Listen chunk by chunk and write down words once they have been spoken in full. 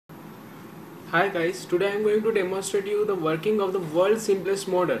Hi guys, today I am going to demonstrate you the working of the world's simplest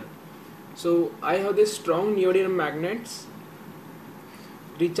model. So I have this strong neodymium magnets,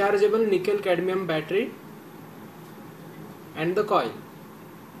 rechargeable nickel cadmium battery and the coil.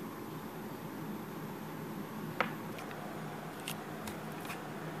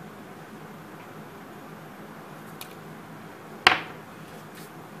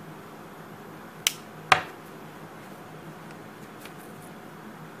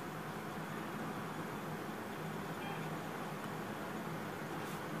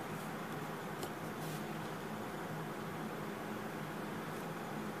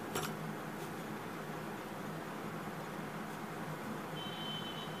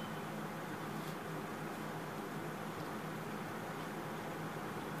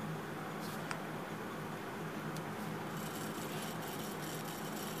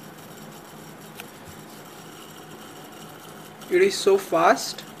 It is so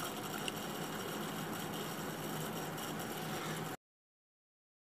fast.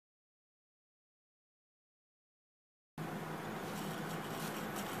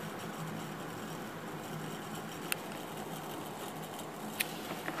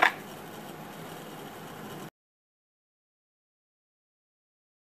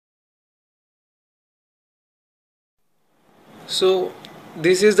 So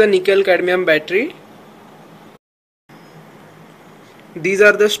this is the nickel cadmium battery. These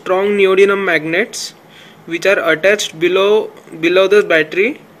are the strong neodymium magnets which are attached below the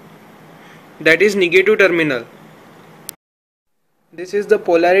battery, that is negative terminal. This is the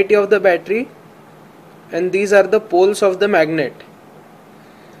polarity of the battery and these are the poles of the magnet.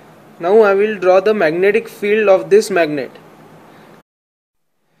 Now I will draw the magnetic field of this magnet.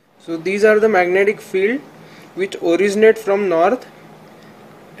 So these are the magnetic field which originate from north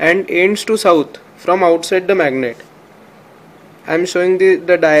and ends to south from outside the magnet. I am showing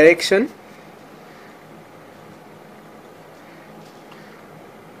the direction.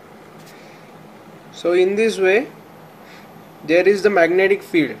 So in this way there is the magnetic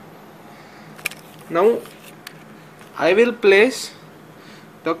field. Now I will place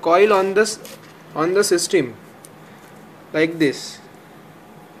the coil on the system like this.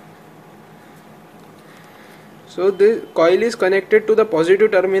 So the coil is connected to the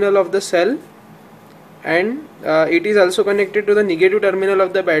positive terminal of the cell and it is also connected to the negative terminal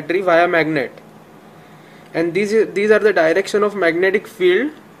of the battery via magnet, and these are the direction of magnetic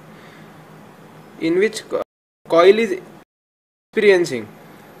field in which coil is experiencing.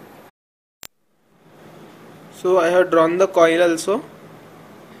 So I have drawn the coil also.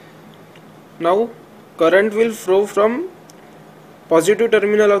 Now current will flow from positive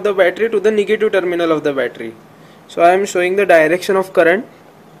terminal of the battery to the negative terminal of the battery. So I am showing the direction of current.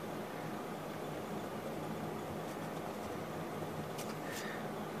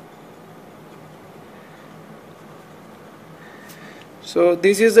 So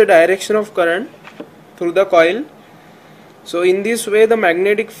this is the direction of current through the coil. So in this way the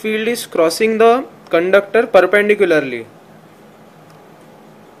magnetic field is crossing the conductor perpendicularly.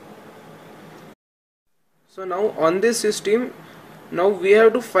 So now on this system, now we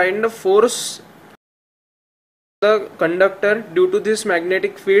have to find the force the conductor due to this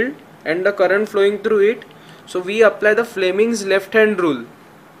magnetic field and the current flowing through it. So we apply the Fleming's left hand rule.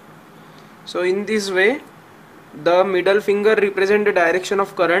 So in this way the middle finger represents the direction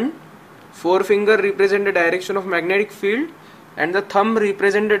of current, forefinger represents the direction of magnetic field, and the thumb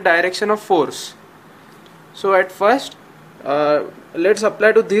represents the direction of force. So at first let's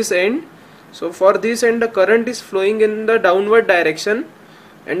apply to this end. So for this end the current is flowing in the downward direction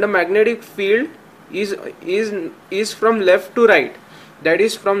and the magnetic field is from left to right, that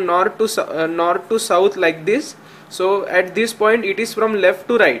is from north to south like this. So at this point it is from left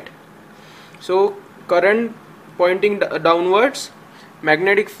to right. So current pointing downwards,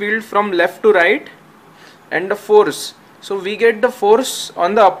 magnetic field from left to right, and the force. So we get the force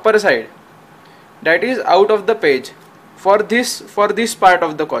on the upper side, that is out of the page for this part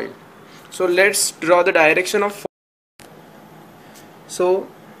of the coil. So let's draw the direction of force. So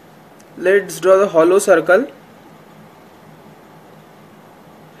let's draw the hollow circle.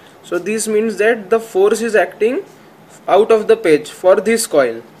 So this means that the force is acting out of the page for this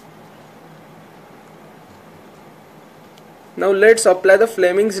coil. Now let's apply the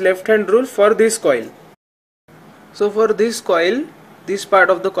Fleming's left hand rule for this coil. So for this coil, this part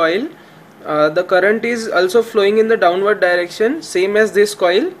of the coil, the current is also flowing in the downward direction, same as this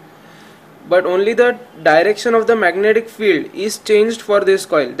coil, but only the direction of the magnetic field is changed for this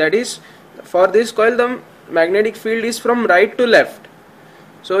coil. That is, for this coil the magnetic field is from right to left.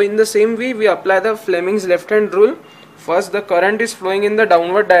 So in the same way we apply the Fleming's left hand rule. First the current is flowing in the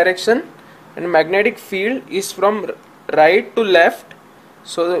downward direction and magnetic field is from right to left.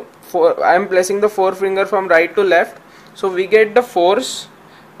 So I am placing the forefinger from right to left, so we get the force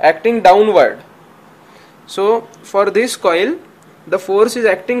acting downward. So for this coil, the force is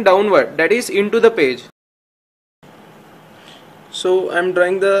acting downward, that is into the page. So I am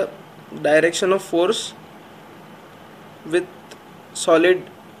drawing the direction of force with solid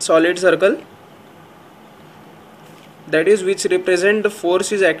circle, that is which represent the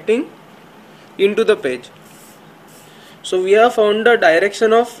force is acting into the page. So we have found the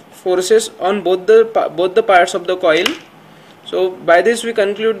direction of forces on both the parts of the coil. So by this we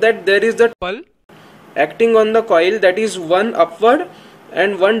conclude that there is the pulse acting on the coil, that is one upward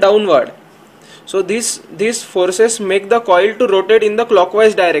and one downward. So these forces make the coil to rotate in the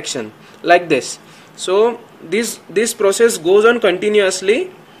clockwise direction like this. So this process goes on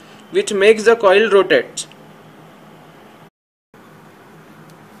continuously, which makes the coil rotate.